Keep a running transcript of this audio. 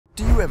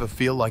you ever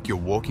feel like you're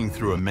walking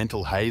through a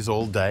mental haze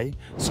all day,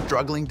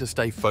 struggling to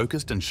stay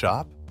focused and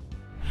sharp?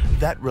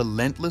 That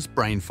relentless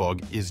brain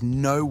fog is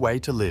no way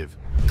to live,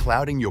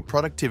 clouding your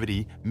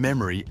productivity,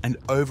 memory, and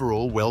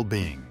overall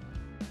well-being.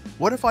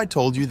 What if I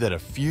told you that a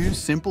few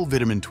simple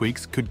vitamin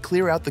tweaks could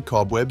clear out the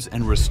cobwebs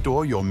and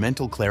restore your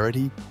mental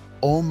clarity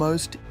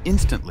almost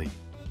instantly?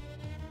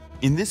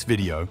 In this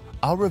video,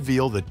 I'll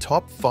reveal the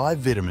top 5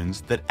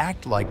 vitamins that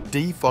act like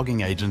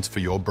defogging agents for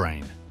your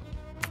brain.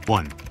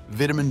 1.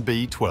 Vitamin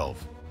B12.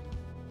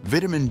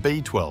 Vitamin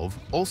B12,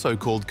 also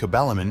called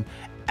cobalamin,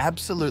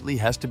 absolutely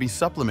has to be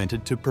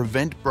supplemented to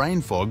prevent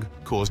brain fog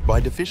caused by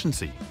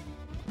deficiency.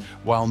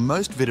 While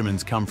most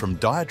vitamins come from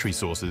dietary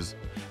sources,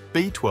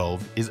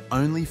 B12 is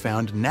only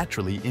found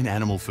naturally in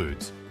animal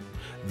foods.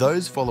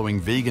 Those following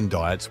vegan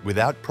diets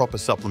without proper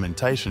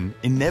supplementation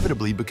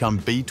inevitably become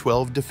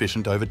B12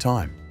 deficient over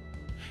time.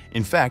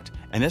 In fact,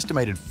 an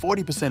estimated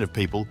 40% of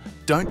people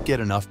don't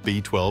get enough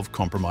B12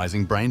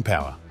 compromising brain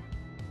power.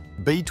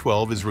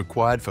 B12 is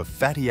required for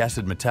fatty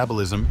acid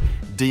metabolism,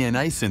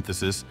 DNA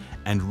synthesis,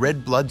 and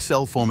red blood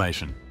cell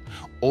formation,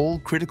 all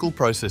critical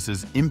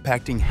processes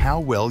impacting how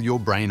well your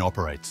brain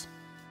operates.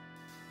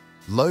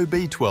 Low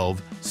B12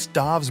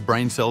 starves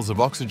brain cells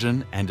of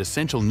oxygen and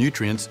essential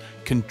nutrients,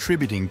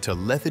 contributing to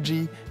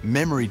lethargy,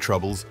 memory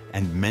troubles,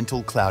 and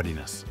mental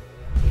cloudiness.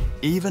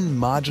 Even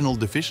marginal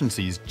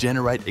deficiencies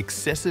generate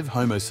excessive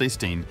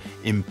homocysteine,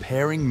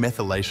 impairing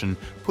methylation,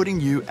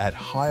 putting you at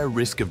higher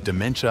risk of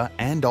dementia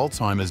and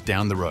Alzheimer's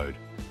down the road.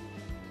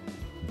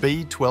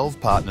 B12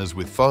 partners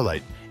with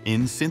folate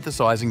in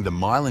synthesizing the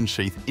myelin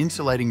sheath,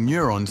 insulating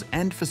neurons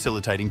and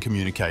facilitating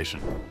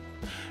communication.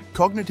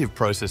 Cognitive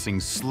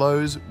processing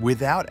slows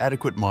without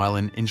adequate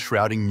myelin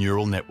enshrouding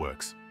neural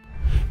networks.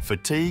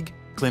 Fatigue,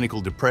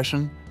 clinical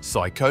depression,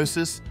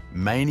 psychosis,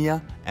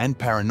 mania, and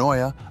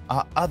paranoia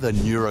are other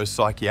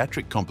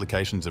neuropsychiatric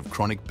complications of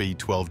chronic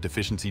B12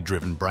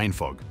 deficiency-driven brain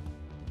fog.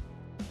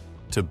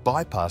 To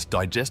bypass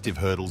digestive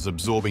hurdles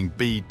absorbing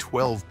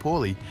B12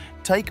 poorly,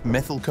 take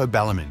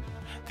methylcobalamin,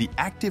 the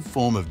active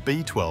form of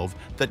B12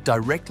 that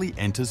directly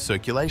enters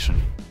circulation.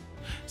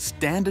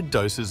 Standard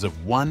doses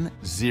of 1000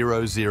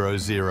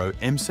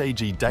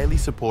 mcg daily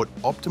support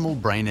optimal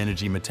brain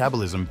energy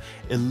metabolism,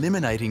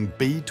 eliminating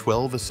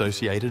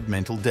B12-associated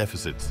mental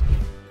deficits.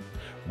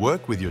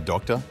 Work with your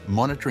doctor,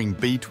 monitoring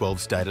B12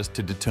 status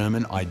to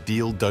determine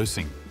ideal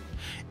dosing.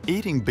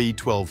 Eating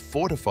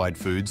B12-fortified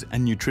foods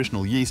and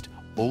nutritional yeast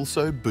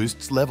also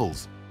boosts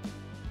levels.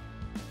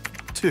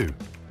 2.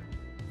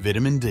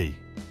 Vitamin D.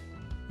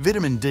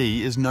 Vitamin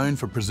D is known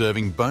for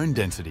preserving bone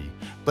density,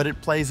 but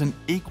it plays an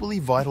equally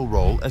vital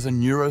role as a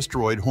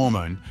neurosteroid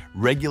hormone,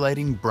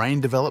 regulating brain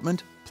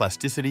development,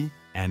 plasticity,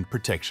 and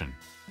protection.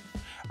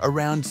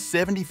 Around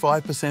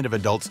 75% of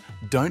adults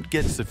don't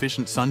get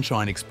sufficient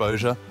sunshine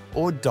exposure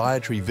or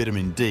dietary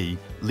vitamin D,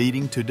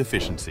 leading to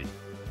deficiency.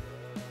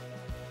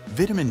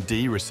 Vitamin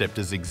D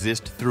receptors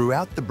exist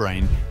throughout the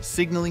brain,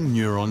 signaling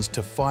neurons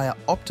to fire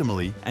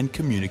optimally and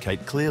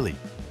communicate clearly.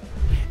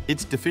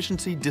 Its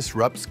deficiency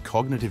disrupts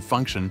cognitive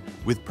function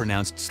with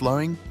pronounced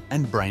slowing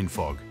and brain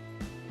fog.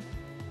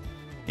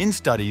 In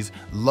studies,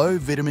 low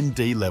vitamin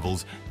D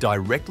levels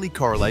directly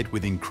correlate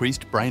with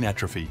increased brain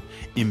atrophy,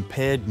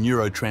 impaired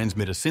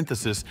neurotransmitter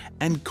synthesis,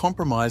 and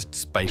compromised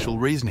spatial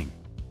reasoning.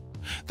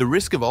 The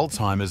risk of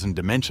Alzheimer's and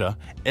dementia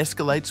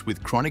escalates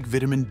with chronic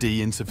vitamin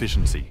D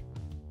insufficiency.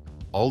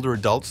 Older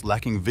adults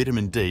lacking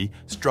vitamin D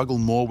struggle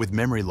more with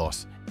memory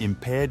loss,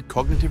 impaired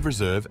cognitive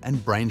reserve,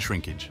 and brain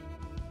shrinkage.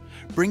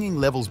 Bringing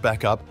levels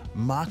back up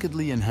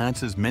markedly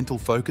enhances mental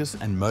focus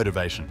and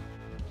motivation.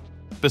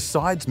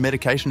 Besides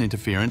medication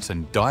interference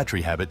and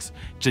dietary habits,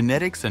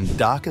 genetics and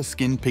darker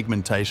skin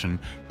pigmentation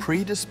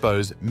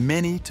predispose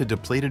many to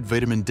depleted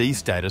vitamin D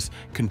status,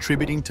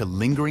 contributing to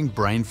lingering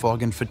brain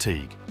fog and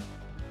fatigue.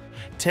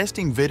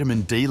 Testing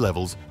vitamin D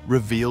levels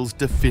reveals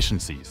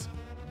deficiencies.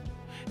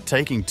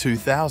 Taking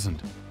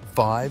 2000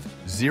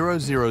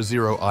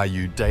 5,000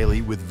 IU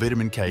daily with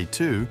vitamin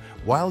K2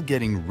 while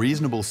getting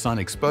reasonable sun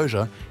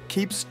exposure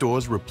keeps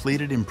stores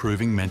repleted,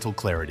 improving mental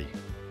clarity.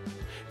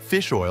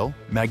 Fish oil,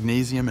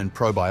 magnesium, and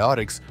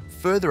probiotics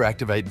further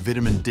activate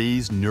vitamin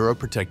D's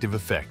neuroprotective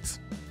effects.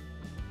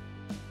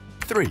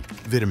 3.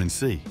 Vitamin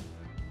C.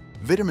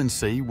 Vitamin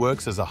C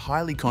works as a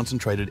highly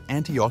concentrated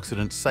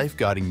antioxidant,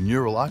 safeguarding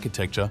neural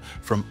architecture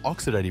from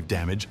oxidative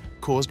damage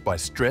caused by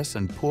stress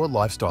and poor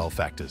lifestyle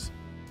factors.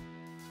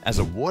 As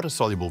a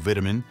water-soluble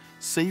vitamin,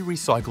 C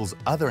recycles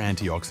other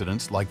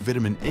antioxidants like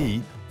vitamin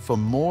E for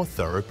more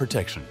thorough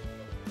protection.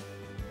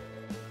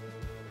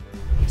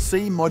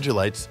 C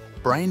modulates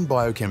brain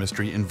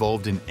biochemistry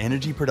involved in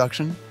energy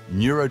production,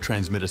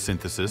 neurotransmitter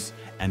synthesis,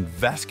 and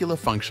vascular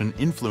function,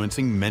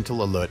 influencing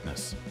mental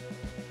alertness.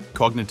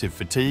 Cognitive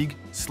fatigue,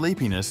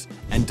 sleepiness,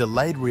 and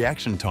delayed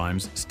reaction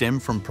times stem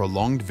from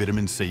prolonged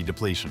vitamin C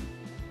depletion.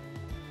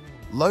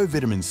 Low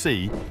vitamin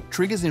C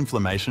triggers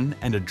inflammation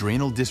and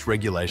adrenal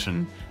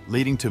dysregulation,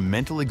 leading to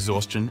mental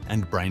exhaustion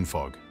and brain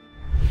fog.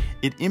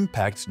 It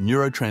impacts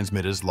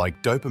neurotransmitters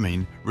like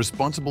dopamine,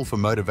 responsible for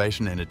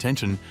motivation and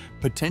attention,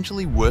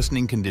 potentially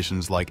worsening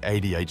conditions like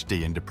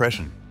ADHD and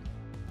depression.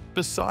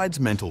 Besides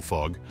mental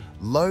fog,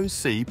 low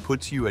C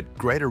puts you at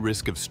greater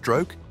risk of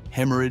stroke,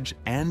 hemorrhage,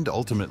 and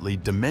ultimately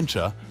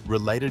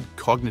dementia-related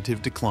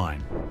cognitive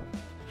decline.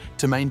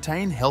 To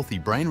maintain healthy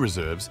brain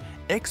reserves,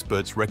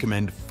 experts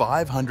recommend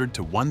 500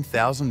 to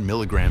 1,000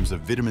 milligrams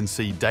of vitamin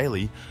C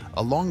daily,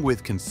 along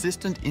with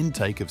consistent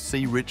intake of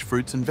C-rich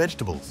fruits and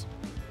vegetables.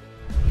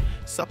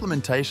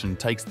 Supplementation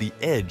takes the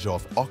edge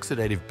off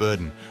oxidative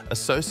burden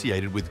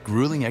associated with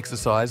grueling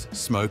exercise,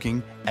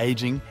 smoking,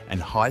 aging,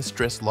 and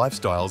high-stress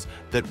lifestyles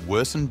that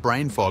worsen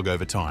brain fog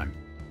over time.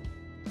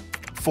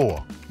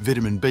 4.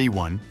 Vitamin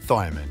B1,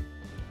 thiamine.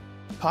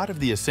 Part of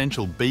the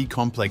essential B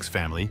complex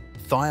family,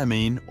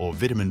 thiamine or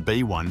vitamin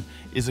B1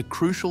 is a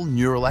crucial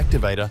neural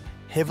activator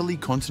heavily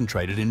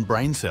concentrated in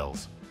brain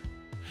cells.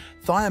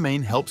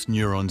 Thiamine helps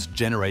neurons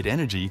generate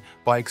energy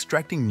by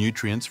extracting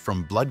nutrients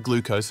from blood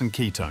glucose and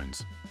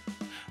ketones.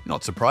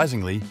 Not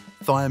surprisingly,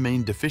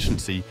 thiamine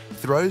deficiency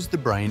throws the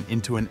brain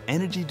into an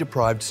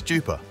energy-deprived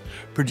stupor,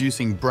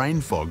 producing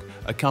brain fog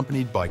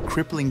accompanied by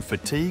crippling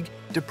fatigue,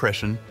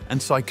 depression, and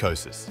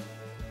psychosis.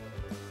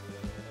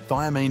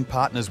 Thiamine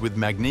partners with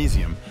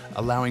magnesium,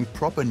 allowing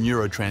proper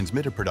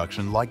neurotransmitter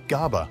production like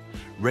GABA,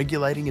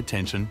 regulating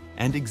attention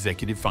and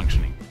executive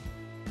functioning.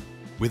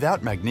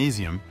 Without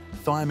magnesium,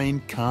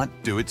 thiamine can't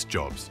do its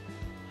jobs.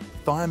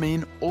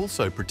 Thiamine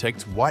also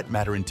protects white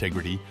matter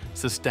integrity,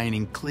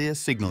 sustaining clear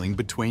signaling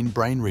between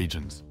brain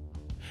regions.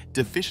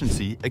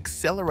 Deficiency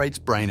accelerates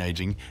brain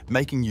aging,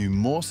 making you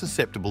more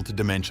susceptible to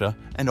dementia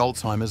and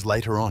Alzheimer's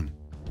later on.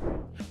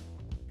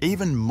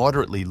 Even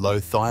moderately low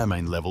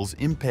thiamine levels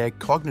impair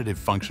cognitive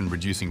function,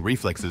 reducing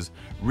reflexes,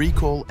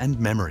 recall, and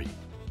memory.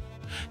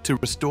 To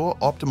restore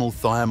optimal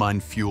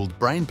thiamine-fueled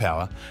brain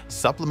power,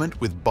 supplement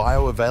with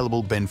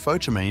bioavailable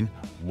benfotiamine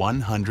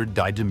 100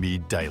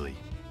 didylamide daily.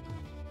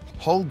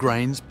 Whole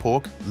grains,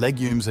 pork,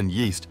 legumes, and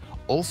yeast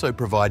also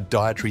provide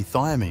dietary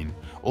thiamine,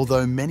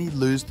 although many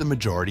lose the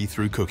majority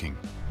through cooking.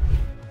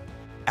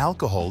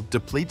 Alcohol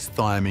depletes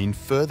thiamine,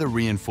 further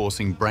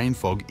reinforcing brain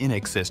fog in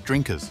excess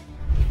drinkers.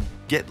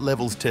 Get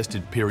levels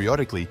tested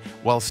periodically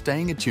while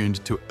staying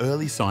attuned to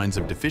early signs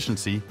of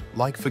deficiency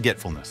like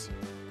forgetfulness.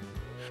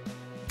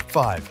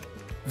 5.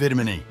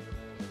 Vitamin E.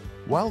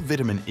 While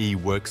vitamin E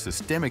works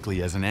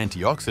systemically as an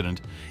antioxidant,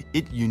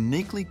 it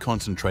uniquely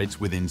concentrates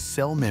within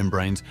cell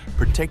membranes,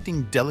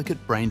 protecting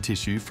delicate brain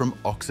tissue from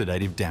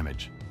oxidative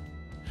damage.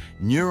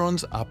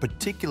 Neurons are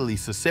particularly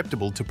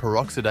susceptible to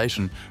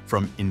peroxidation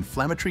from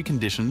inflammatory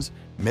conditions,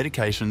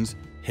 medications,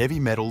 heavy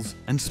metals,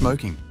 and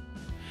smoking.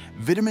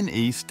 Vitamin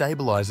E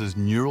stabilizes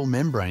neural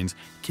membranes,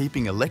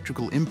 keeping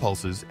electrical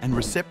impulses and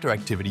receptor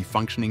activity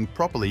functioning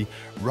properly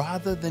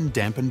rather than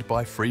dampened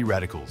by free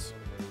radicals.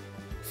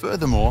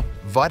 Furthermore,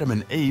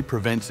 vitamin E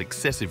prevents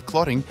excessive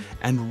clotting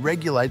and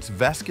regulates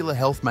vascular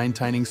health,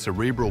 maintaining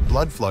cerebral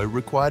blood flow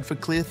required for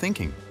clear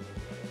thinking.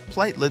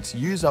 Platelets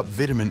use up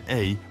vitamin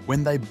E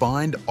when they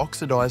bind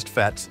oxidized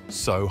fats,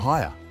 so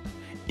higher.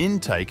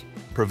 Intake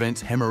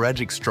prevents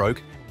hemorrhagic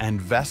stroke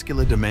and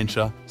vascular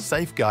dementia,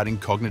 safeguarding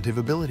cognitive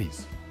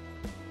abilities.